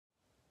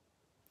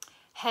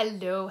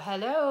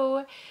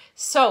Hello.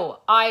 So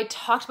I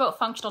talked about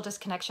functional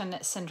disconnection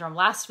syndrome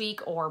last week,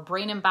 or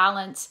brain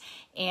imbalance.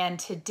 And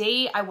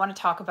today I want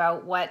to talk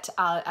about what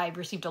I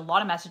received a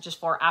lot of messages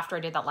for after I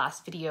did that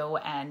last video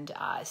and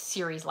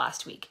series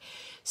last week.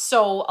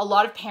 So a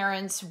lot of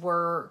parents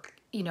were,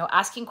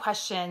 asking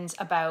questions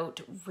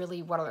about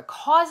really what are the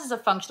causes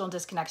of functional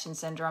disconnection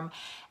syndrome.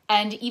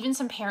 And even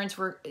some parents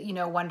were,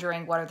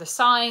 wondering what are the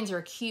signs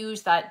or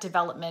cues that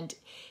development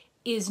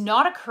is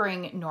not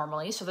occurring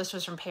normally. So this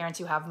was from parents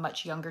who have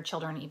much younger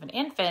children, even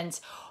infants,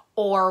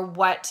 or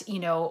what,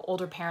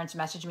 older parents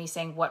messaged me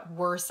saying what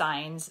were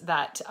signs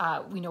that,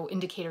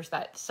 indicators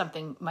that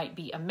something might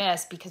be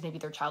amiss because maybe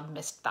their child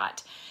missed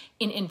that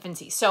in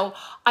infancy. So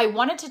I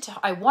want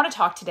to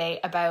talk today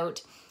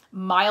about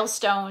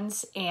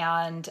milestones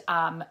and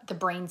the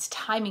brain's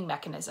timing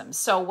mechanisms.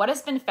 So what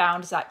has been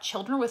found is that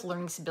children with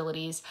learning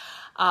disabilities,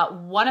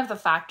 one of the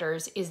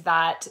factors is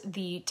that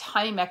the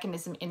timing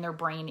mechanism in their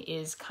brain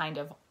is kind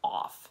of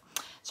off.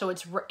 So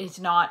it's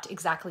not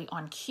exactly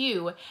on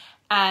cue,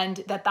 and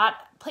that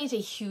plays a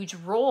huge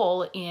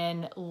role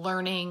in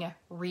learning,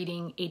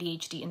 reading,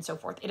 ADHD, and so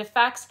forth. It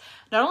affects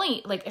not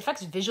only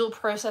affects visual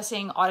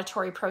processing,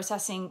 auditory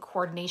processing,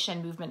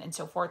 coordination, movement, and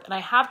so forth. And I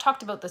have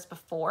talked about this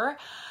before.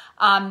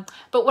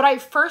 But what I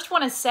first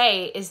want to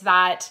say is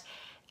that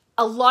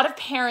a lot of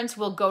parents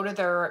will go to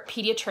their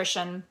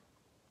pediatrician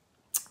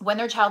when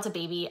their child's a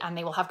baby, and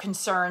they will have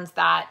concerns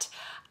that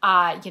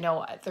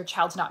their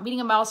child's not meeting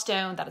a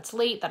milestone, that it's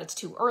late, that it's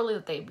too early,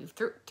 that they move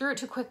through it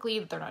too quickly,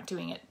 that they're not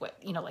doing it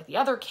like the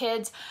other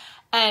kids.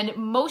 And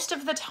most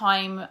of the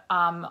time,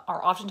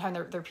 or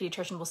oftentimes their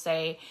pediatrician will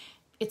say,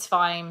 it's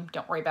fine,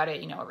 don't worry about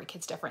it, every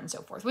kid's different and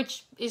so forth,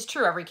 which is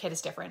true, every kid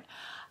is different.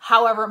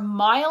 However,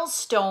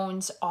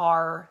 milestones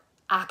are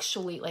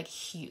actually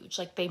huge,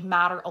 they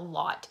matter a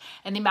lot.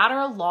 And they matter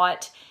a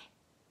lot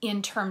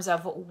in terms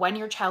of when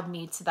your child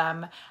meets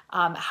them,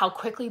 how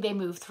quickly they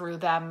move through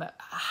them,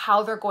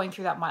 how they're going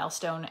through that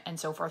milestone, and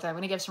so forth. I'm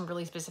going to give some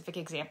really specific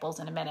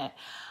examples in a minute.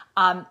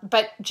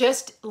 But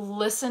just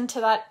listen to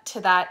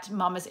that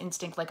mama's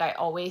instinct, like I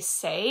always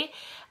say,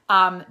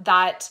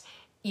 that,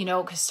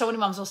 because so many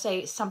moms will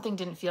say something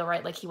didn't feel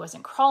right, like he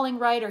wasn't crawling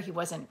right or he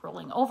wasn't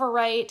rolling over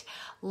right.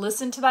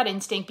 Listen to that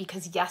instinct,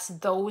 because yes,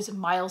 those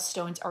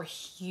milestones are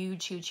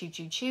huge.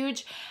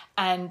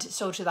 And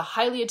so to the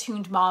highly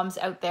attuned moms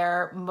out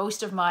there,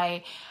 most of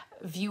my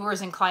viewers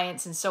and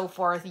clients and so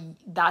forth,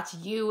 that's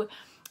you.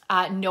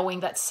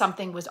 Knowing that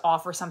something was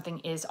off or something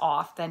is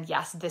off, then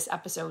yes, this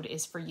episode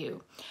is for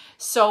you.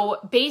 So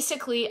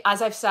basically,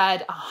 as I've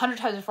said 100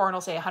 times before, and I'll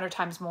say 100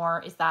 times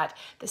more, is that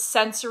the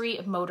sensory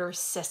motor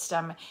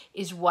system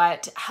is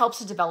what helps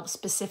to develop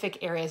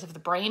specific areas of the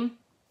brain.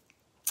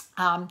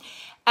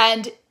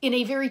 And in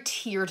a very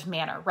tiered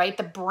manner, right?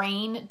 The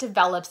brain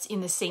develops in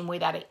the same way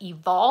that it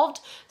evolved.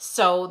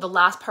 So the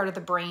last part of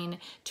the brain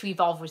to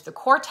evolve was the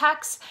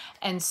cortex.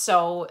 And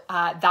so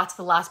that's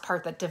the last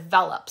part that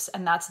develops.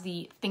 And that's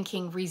the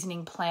thinking,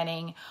 reasoning,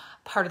 planning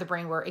part of the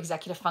brain where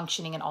executive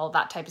functioning and all of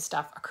that type of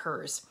stuff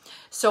occurs.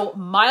 So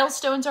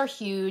milestones are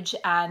huge,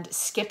 and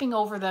skipping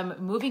over them,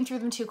 moving through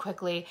them too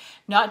quickly,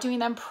 not doing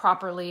them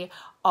properly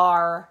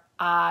are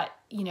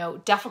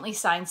definitely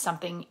signs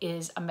something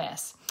is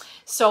amiss.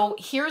 So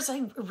here's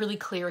a really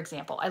clear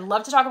example. I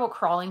love to talk about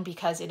crawling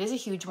because it is a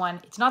huge one.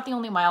 It's not the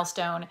only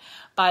milestone,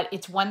 but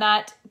it's one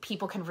that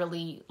people can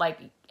really,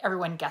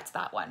 everyone gets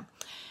that one.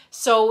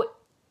 So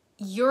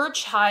your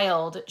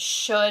child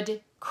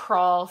should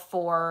crawl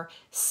for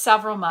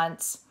several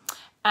months,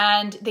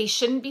 and they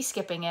shouldn't be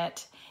skipping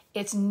it.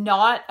 It's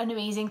not an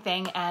amazing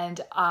thing. And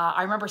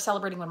I remember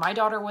celebrating when my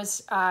daughter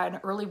was an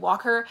early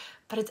walker,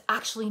 but it's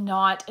actually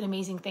not an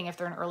amazing thing if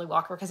they're an early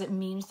walker, because it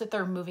means that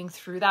they're moving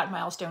through that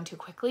milestone too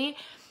quickly.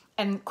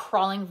 And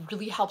crawling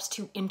really helps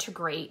to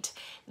integrate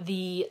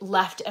the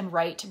left and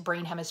right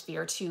brain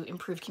hemisphere to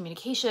improve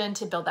communication,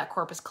 to build that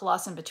corpus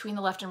callosum between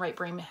the left and right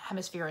brain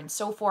hemisphere, and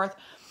so forth.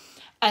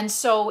 And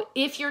so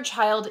if your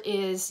child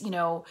is,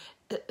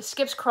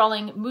 skips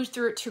crawling, moves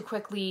through it too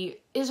quickly,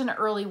 is an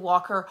early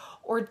walker,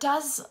 or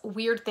does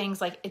weird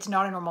things like it's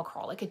not a normal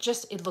crawl,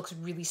 it looks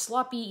really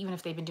sloppy, even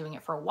if they've been doing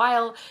it for a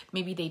while.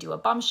 Maybe they do a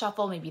bum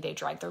shuffle, maybe they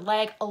drag their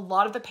leg. A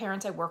lot of the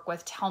parents I work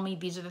with tell me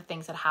these are the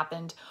things that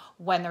happened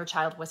when their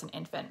child was an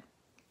infant.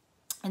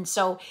 And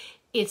so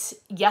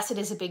yes, it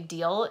is a big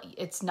deal.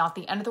 It's not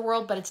the end of the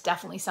world, but it's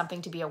definitely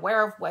something to be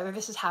aware of, whether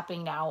this is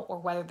happening now or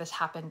whether this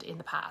happened in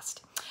the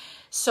past.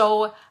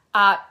 So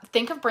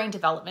think of brain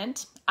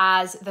development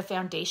as the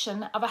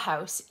foundation of a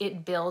house.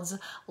 It builds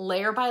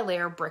layer by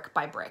layer, brick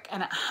by brick,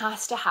 and it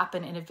has to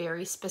happen in a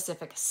very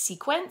specific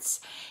sequence.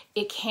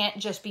 It can't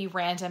just be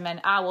random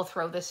and we'll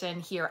throw this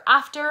in here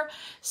after.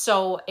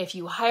 So if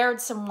you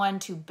hired someone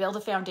to build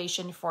a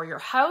foundation for your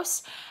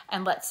house,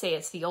 and let's say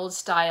it's the old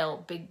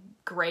style big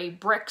gray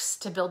bricks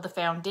to build the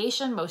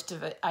foundation, most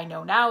of it I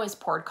know now is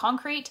poured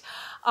concrete,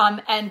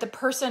 and the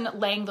person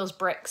laying those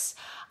bricks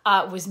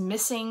was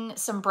missing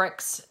some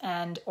bricks,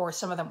 or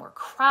some of them were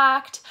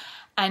cracked,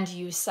 and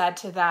you said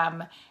to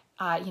them,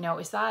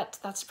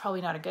 that's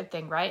probably not a good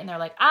thing, right? And they're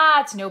like,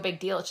 it's no big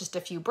deal. It's just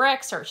a few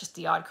bricks, or it's just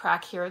the odd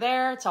crack here or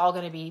there. It's all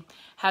going to be,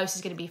 house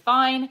is going to be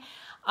fine.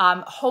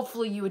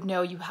 Hopefully you would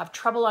know you have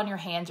trouble on your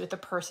hands with the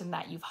person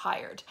that you've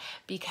hired,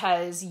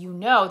 because you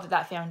know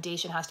that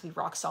foundation has to be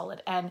rock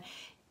solid. And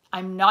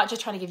I'm not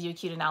just trying to give you a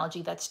cute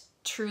analogy. That's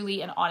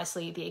truly and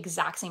honestly the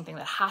exact same thing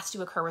that has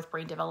to occur with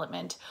brain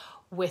development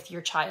with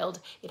your child.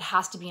 It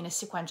has to be in a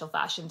sequential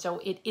fashion. So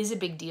it is a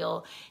big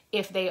deal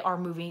if they are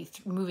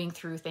moving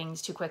through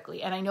things too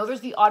quickly. And I know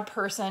there's the odd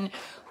person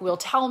who will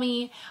tell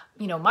me,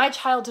 my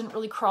child didn't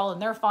really crawl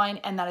and they're fine.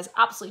 And that is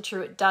absolutely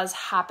true. It does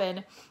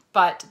happen.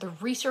 But the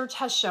research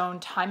has shown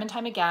time and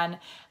time again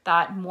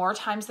that more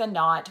times than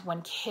not,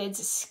 when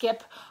kids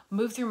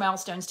move through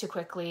milestones too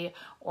quickly,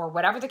 or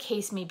whatever the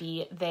case may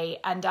be, they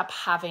end up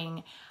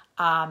having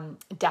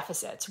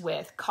deficits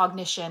with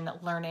cognition,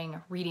 learning,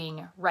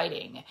 reading,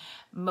 writing,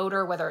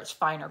 motor, whether it's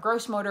fine or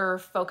gross motor,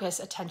 focus,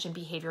 attention,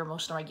 behavior,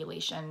 emotional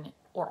regulation,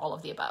 or all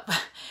of the above.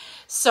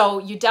 So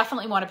you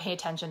definitely want to pay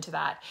attention to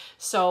that.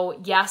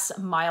 So yes,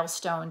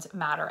 milestones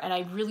matter. And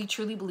I really,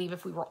 truly believe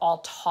if we were all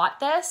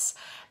taught this,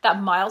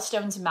 that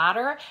milestones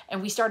matter,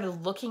 and we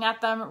started looking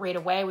at them right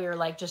away, we were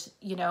like, just,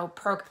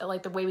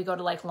 like the way we go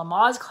to like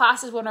Lamaze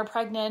classes when we're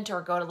pregnant,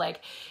 or go to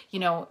like,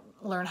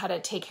 learn how to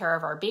take care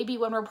of our baby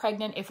when we're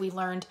pregnant. If we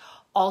learned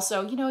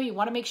also, you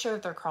want to make sure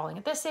that they're crawling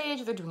at this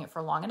age, they're doing it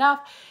for long enough,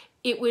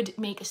 it would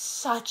make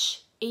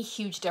such a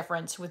huge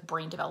difference with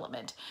brain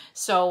development.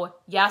 So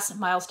yes,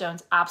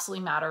 milestones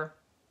absolutely matter.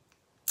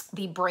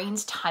 The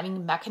brain's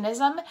timing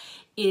mechanism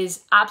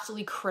is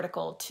absolutely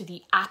critical to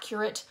the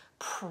accurate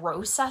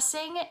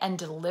processing and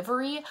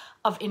delivery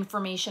of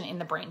information in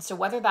the brain. So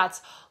whether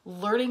that's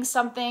learning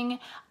something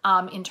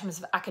in terms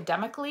of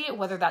academically,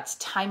 whether that's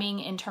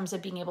timing in terms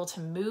of being able to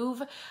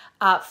move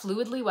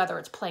fluidly, whether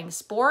it's playing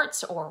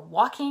sports or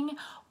walking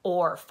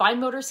or fine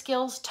motor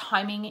skills,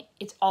 timing,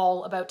 it's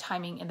all about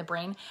timing in the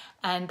brain.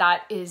 And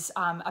that is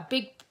a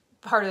big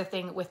part of the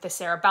thing with the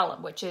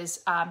cerebellum, which is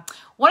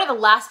one of the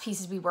last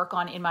pieces we work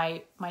on in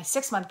my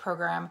 6-month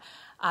program.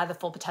 The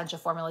full potential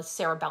formula is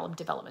cerebellum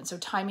development. So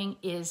timing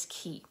is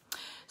key.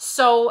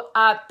 So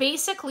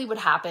basically what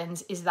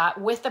happens is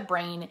that with the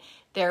brain,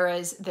 there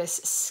is this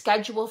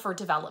schedule for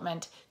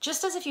development.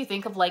 Just as if you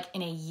think of like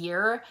in a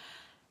year,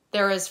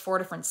 there is 4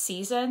 different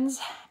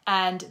seasons,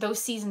 and those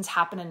seasons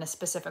happen in a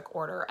specific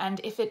order. And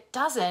if it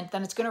doesn't,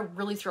 then it's going to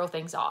really throw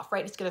things off,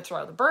 right? It's going to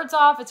throw the birds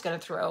off. It's going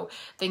to throw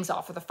things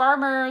off for the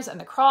farmers and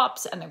the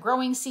crops and the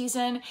growing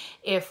season.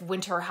 If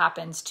winter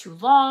happens too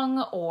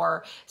long,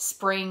 or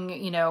spring,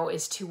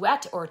 is too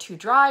wet or too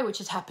dry, which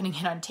is happening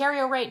in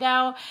Ontario right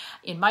now,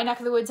 in my neck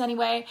of the woods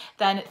anyway,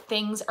 then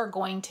things are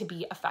going to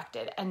be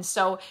affected. And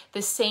so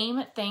the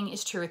same thing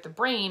is true with the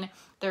brain.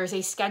 There's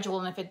a schedule,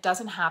 and if it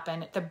doesn't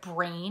happen, the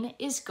brain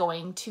is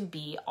going to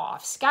be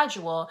off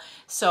schedule.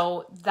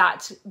 So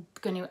that's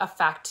going to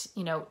affect,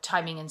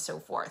 timing and so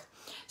forth.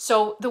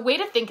 So the way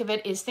to think of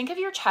it is, think of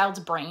your child's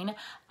brain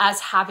as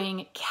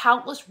having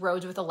countless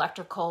roads with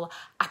electrical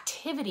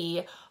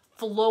activity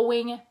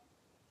flowing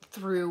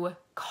through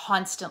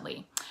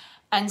constantly.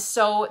 And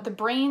so the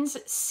brain's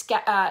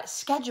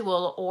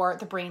schedule, or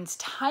the brain's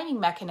timing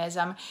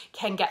mechanism,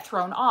 can get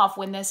thrown off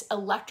when this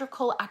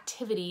electrical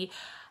activity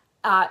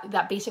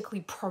that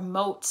basically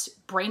promotes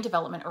brain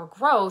development or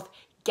growth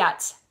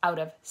gets out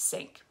of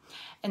sync.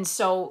 And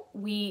so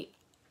you're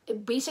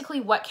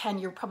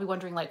probably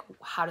wondering, like,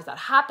 how does that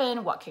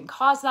happen? What can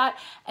cause that?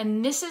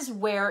 And this is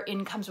where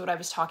in comes what I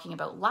was talking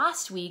about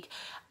last week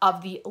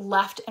of the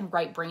left and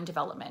right brain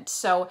development.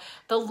 So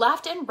the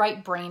left and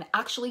right brain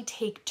actually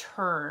take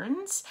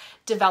turns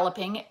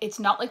developing. It's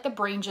not like the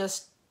brain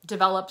just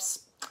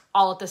develops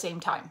all at the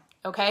same time.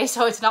 Okay,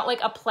 so it's not like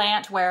a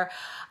plant where,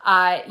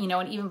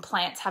 and even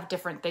plants have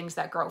different things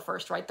that grow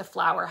first, right? The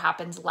flower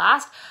happens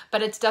last,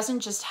 but it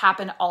doesn't just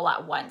happen all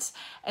at once.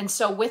 And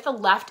so with the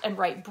left and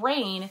right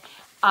brain,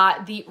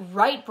 the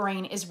right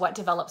brain is what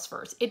develops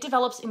first. It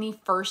develops in the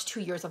first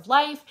 2 years of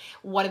life.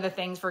 One of the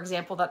things, for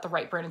example, that the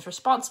right brain is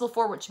responsible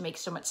for, which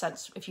makes so much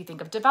sense if you think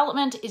of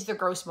development, is the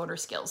gross motor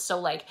skills. So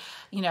like,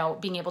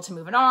 being able to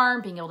move an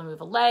arm, being able to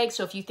move a leg.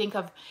 So if you think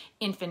of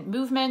infant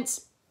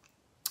movements,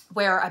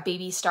 where a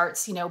baby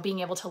starts, being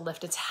able to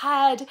lift its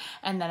head,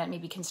 and then it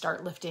maybe can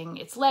start lifting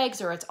its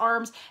legs or its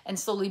arms and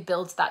slowly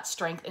builds that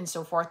strength and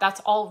so forth. That's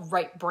all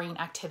right brain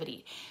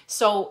activity.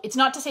 So it's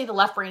not to say the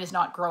left brain is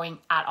not growing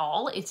at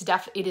all.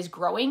 It is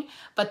growing,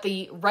 but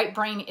the right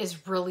brain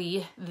is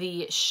really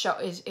the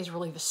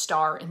really the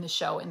star in the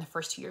show in the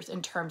first 2 years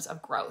in terms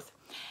of growth.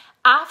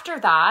 After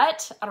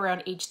that, at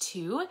around age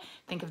 2,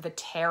 think of the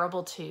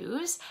terrible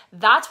 2s,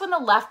 that's when the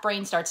left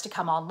brain starts to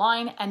come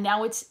online, and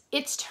now it's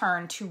its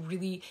turn to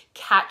really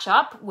catch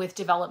up with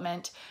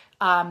development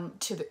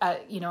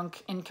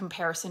in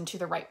comparison to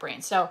the right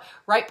brain. So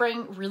right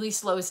brain really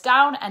slows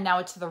down, and now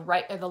it's the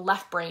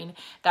left brain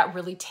that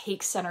really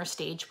takes center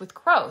stage with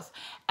growth.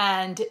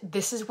 And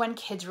this is when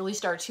kids really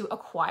start to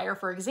acquire,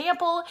 for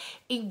example,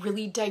 a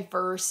really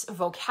diverse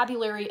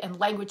vocabulary and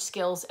language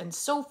skills and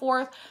so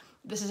forth.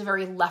 this is a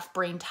very left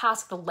brain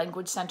task. The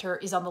language center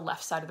is on the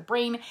left side of the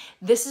brain.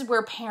 This is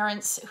where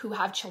parents who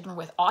have children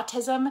with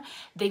autism,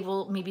 they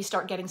will maybe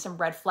start getting some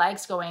red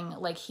flags going,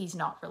 like, he's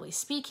not really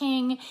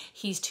speaking,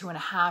 he's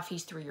 2.5,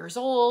 he's 3 years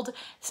old,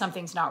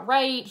 something's not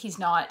right, he's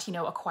not,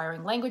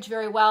 acquiring language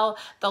very well.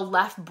 The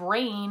left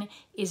brain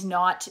is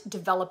not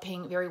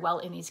developing very well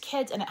in these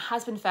kids. And it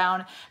has been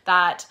found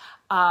that,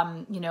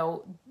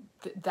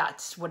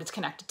 that's what it's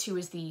connected to,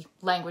 is the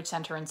language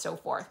center and so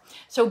forth.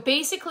 So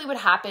basically what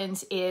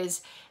happens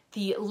is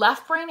the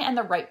left brain and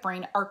the right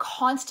brain are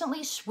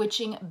constantly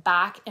switching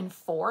back and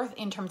forth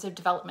in terms of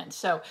development.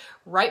 So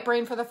right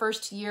brain for the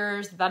first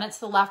years, then it's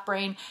the left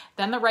brain,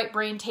 then the right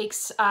brain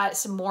takes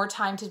some more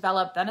time to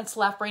develop, then it's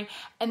left brain.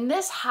 And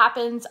this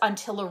happens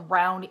until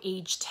around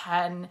age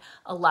 10,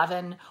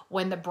 11,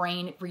 when the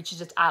brain reaches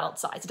its adult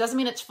size. It doesn't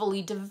mean it's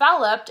fully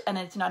developed and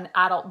it's not an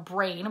adult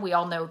brain, we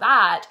all know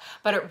that,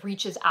 but it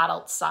reaches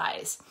adult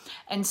size.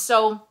 And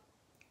so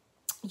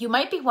you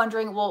might be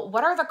wondering, well,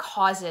 what are the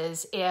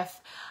causes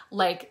if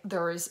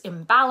there's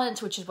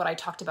imbalance, which is what I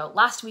talked about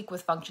last week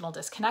with functional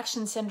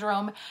disconnection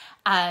syndrome,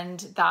 and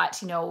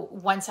that,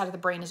 one side of the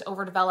brain is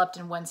overdeveloped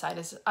and one side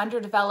is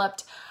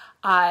underdeveloped.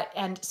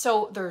 And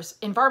so there's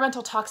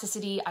environmental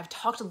toxicity. I've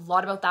talked a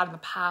lot about that in the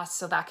past.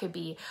 So that could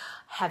be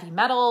heavy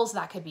metals,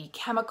 that could be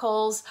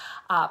chemicals,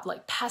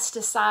 like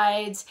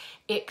pesticides.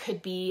 It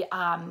could be,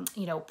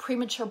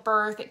 premature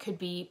birth. It could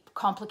be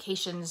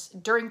complications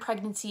during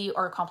pregnancy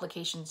or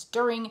complications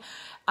during,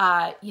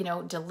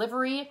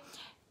 delivery.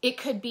 It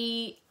could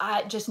be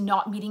just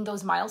not meeting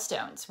those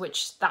milestones,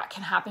 which that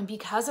can happen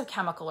because of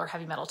chemical or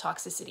heavy metal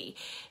toxicity.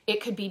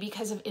 It could be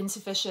because of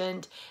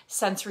insufficient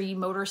sensory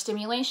motor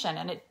stimulation,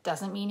 and it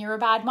doesn't mean you're a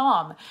bad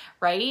mom,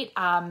 right?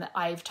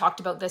 I've talked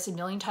about this a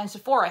million times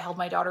before. I held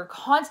my daughter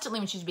constantly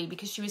when she was a baby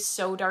because she was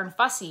so darn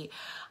fussy.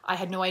 I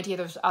had no idea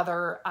there's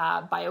other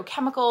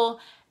biochemical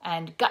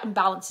and gut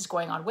imbalances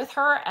going on with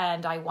her,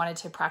 and I wanted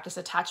to practice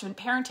attachment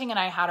parenting, and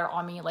I had her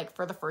on me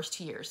for the first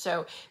 2 years.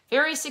 So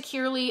very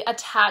securely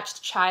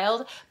attached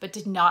child, but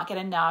did not get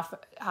enough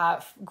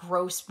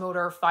gross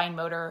motor, fine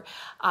motor,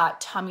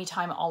 tummy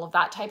time, all of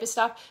that type of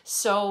stuff.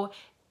 So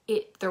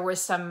there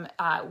was some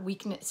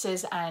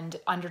weaknesses and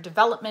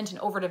underdevelopment and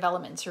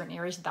overdevelopment in certain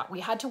areas that we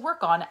had to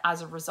work on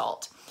as a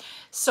result.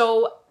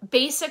 So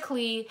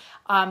basically,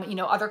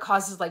 other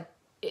causes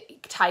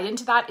tied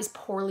into that is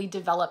poorly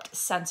developed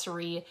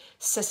sensory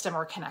system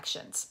or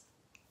connections.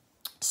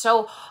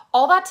 So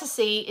all that to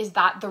say is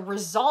that the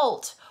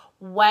result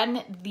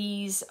when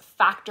these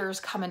factors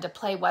come into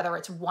play, whether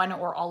it's one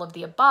or all of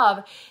the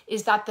above,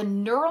 is that the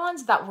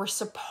neurons that were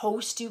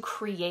supposed to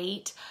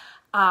create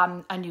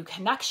a new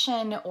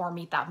connection or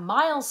meet that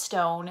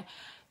milestone,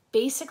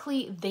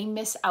 basically they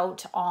miss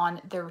out on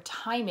their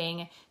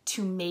timing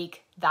to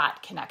make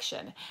that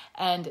connection.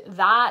 And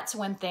that's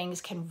when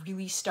things can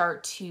really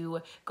start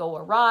to go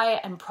awry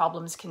and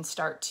problems can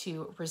start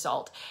to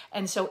result.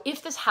 And so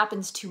if this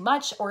happens too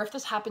much, or if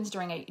this happens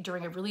during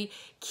a really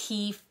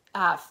key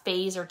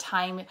phase or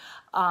time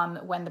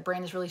when the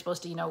brain is really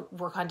supposed to,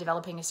 work on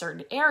developing a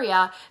certain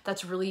area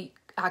that's really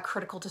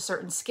critical to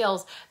certain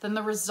skills, then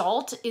the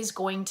result is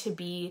going to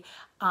be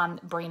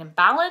brain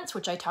imbalance,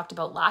 which I talked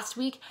about last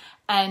week,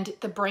 and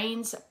the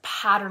brain's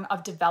pattern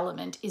of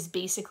development is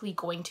basically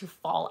going to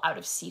fall out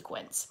of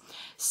sequence.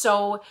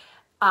 So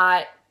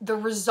the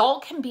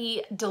result can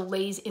be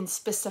delays in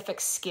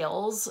specific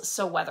skills.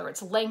 So whether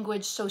it's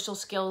language, social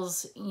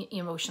skills,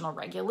 emotional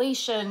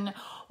regulation,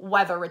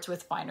 whether it's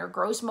with finer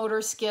gross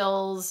motor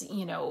skills,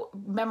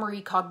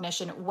 memory,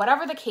 cognition,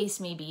 whatever the case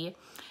may be.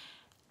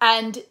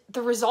 And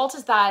the result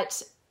is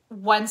that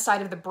one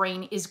side of the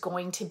brain is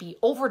going to be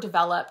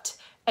overdeveloped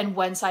and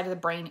one side of the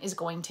brain is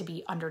going to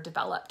be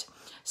underdeveloped.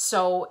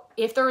 So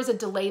if there is a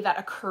delay that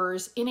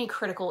occurs in a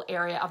critical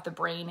area of the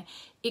brain,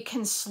 it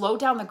can slow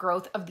down the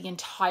growth of the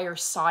entire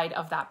side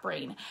of that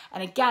brain.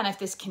 And again, if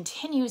this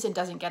continues and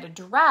doesn't get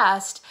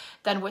addressed,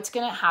 then what's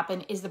going to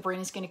happen is the brain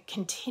is going to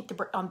continue,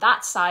 on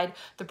that side,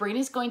 the brain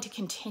is going to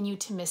continue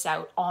to miss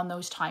out on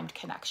those timed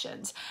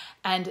connections.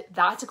 And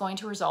that's going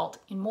to result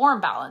in more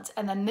imbalance.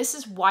 And then this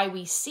is why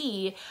we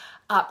see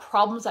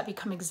problems that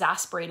become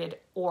exacerbated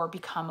or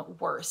become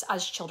worse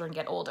as children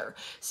get older.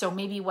 So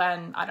maybe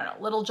when,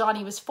 little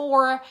Johnny was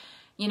 4,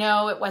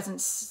 it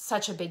wasn't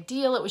such a big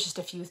deal. It was just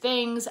a few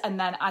things. And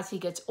then as he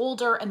gets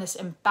older and this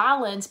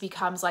imbalance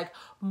becomes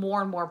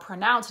more and more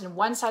pronounced, and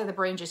one side of the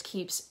brain just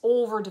keeps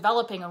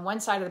overdeveloping and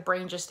one side of the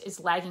brain just is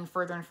lagging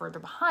further and further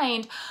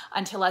behind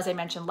until, as I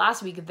mentioned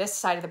last week, this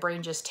side of the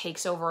brain just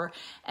takes over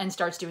and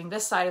starts doing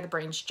this side of the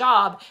brain's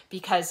job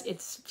because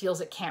it feels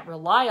it can't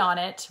rely on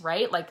it,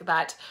 right? Like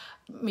that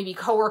maybe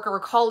coworker or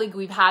colleague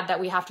we've had that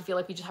we have to feel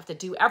like we just have to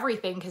do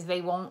everything because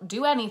they won't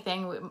do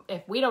anything.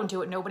 If we don't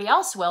do it, nobody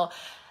else will.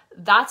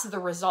 That's the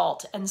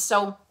result. And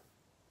so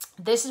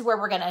this is where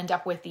we're going to end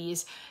up with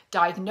these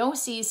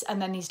diagnoses,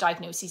 and then these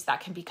diagnoses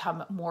that can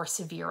become more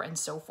severe and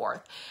so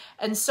forth.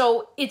 And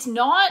so it's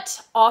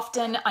not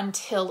often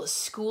until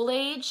school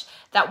age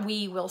that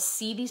we will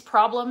see these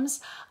problems.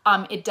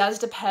 It does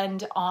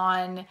depend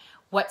on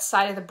what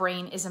side of the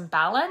brain is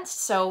imbalanced.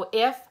 So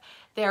if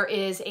there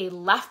is a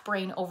left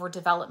brain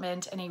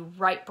overdevelopment and a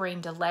right brain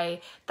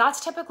delay,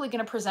 that's typically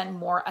going to present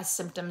more as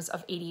symptoms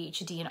of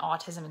ADHD and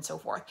autism and so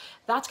forth.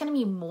 That's going to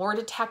be more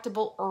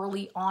detectable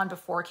early on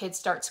before kids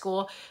start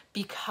school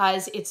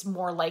because it's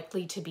more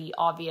likely to be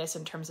obvious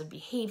in terms of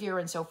behavior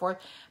and so forth,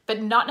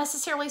 but not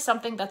necessarily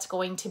something that's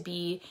going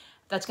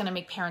to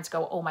make parents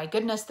go, oh my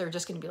goodness. They're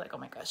just going to be like, oh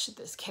my gosh,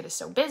 this kid is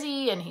so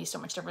busy and he's so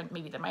much different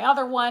maybe than my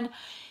other one.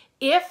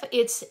 If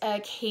it's a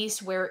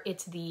case where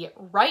it's the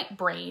right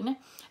brain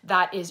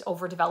that is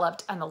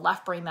overdeveloped and the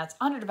left brain that's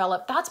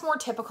underdeveloped, that's more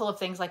typical of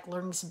things like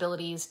learning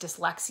disabilities,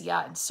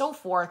 dyslexia, and so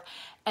forth.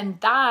 And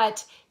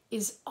that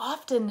is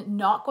often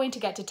not going to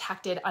get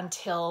detected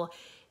until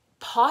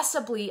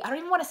possibly, I don't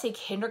even want to say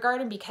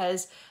kindergarten,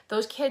 because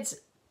those kids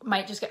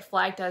might just get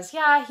flagged as,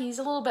 yeah, he's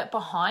a little bit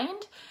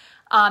behind.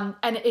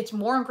 And it's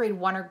more in grade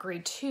 1 or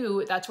grade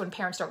 2. That's when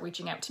parents start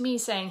reaching out to me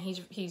saying he's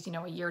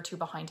a year or two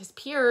behind his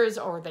peers,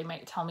 or they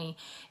might call me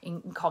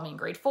in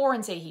grade 4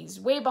 and say he's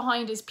way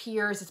behind his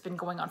peers. It's been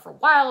going on for a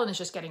while and it's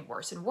just getting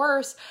worse and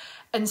worse.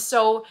 And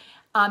so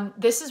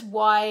this is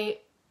why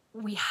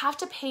we have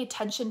to pay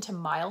attention to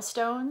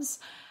milestones,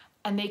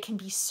 and they can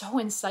be so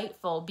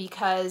insightful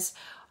because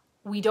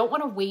we don't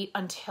want to wait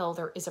until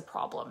there is a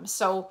problem.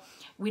 So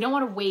we don't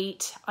want to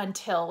wait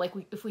until,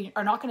 if we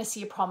are not going to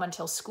see a problem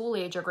until school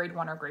age or grade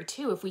 1 or grade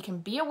 2, if we can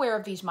be aware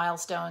of these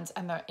milestones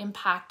and the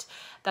impact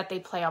that they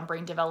play on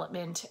brain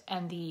development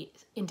and the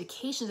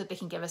indications that they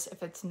can give us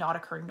if it's not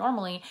occurring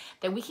normally,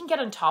 then we can get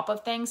on top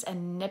of things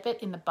and nip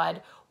it in the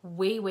bud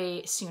way,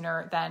 way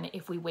sooner than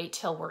if we wait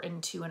till we're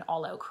into an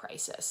all-out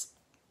crisis.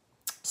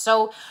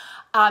 So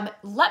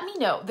let me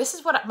know. This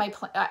is what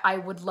I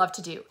would love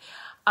to do.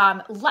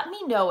 Let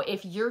me know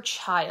if your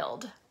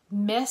child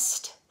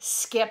missed,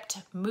 skipped,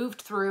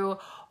 moved through,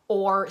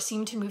 or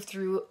seemed to move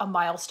through a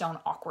milestone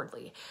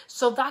awkwardly.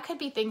 So that could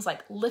be things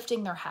like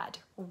lifting their head,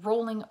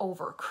 rolling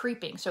over,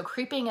 creeping. So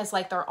creeping is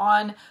like they're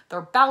on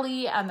their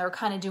belly and they're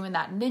kind of doing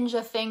that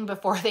ninja thing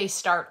before they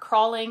start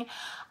crawling.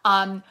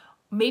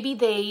 Maybe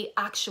they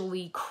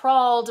actually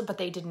crawled, but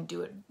they didn't do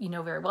it,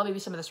 very well. Maybe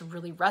some of this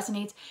really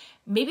resonates.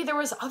 Maybe there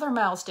was other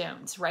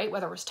milestones, right?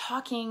 Whether it was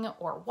talking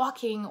or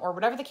walking or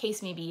whatever the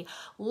case may be.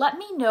 Let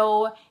me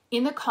know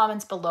in the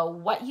comments below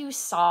what you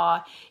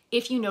saw,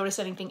 if you noticed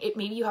anything.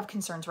 Maybe you have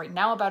concerns right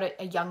now about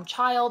a young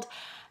child,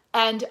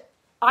 and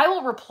I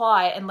will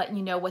reply and let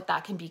you know what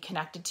that can be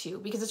connected to,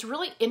 because it's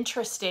really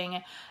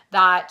interesting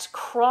that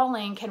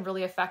crawling can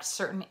really affect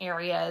certain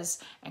areas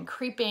and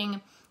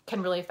creeping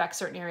can really affect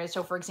certain areas.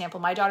 So for example,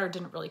 my daughter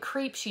didn't really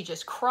creep, she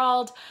just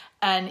crawled,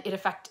 and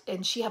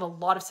she had a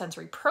lot of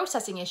sensory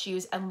processing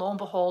issues, and lo and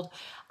behold,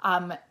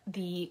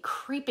 the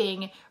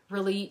creeping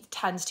really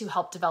tends to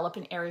help develop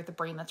an area of the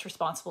brain that's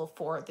responsible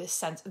for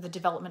the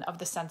development of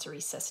the sensory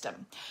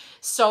system.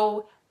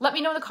 So let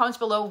me know in the comments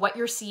below what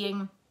you're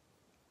seeing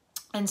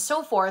and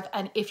so forth,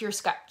 and if your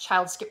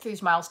child skipped through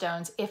these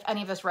milestones, if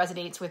any of this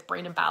resonates with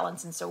brain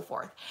imbalance and so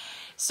forth.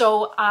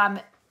 So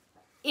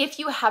if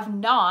you have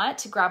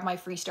not grabbed my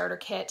free starter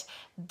kit,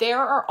 there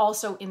are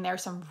also in there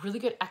some really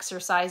good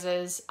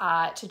exercises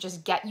to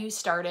just get you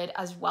started,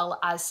 as well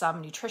as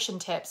some nutrition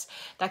tips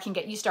that can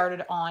get you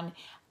started on,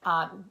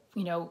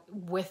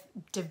 with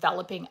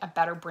developing a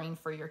better brain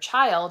for your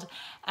child.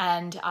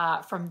 And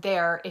from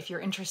there, if you're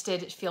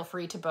interested, feel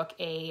free to book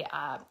a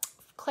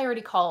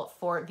clarity call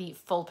for the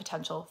full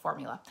potential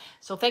formula.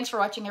 So thanks for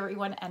watching,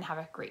 everyone, and have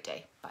a great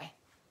day. Bye.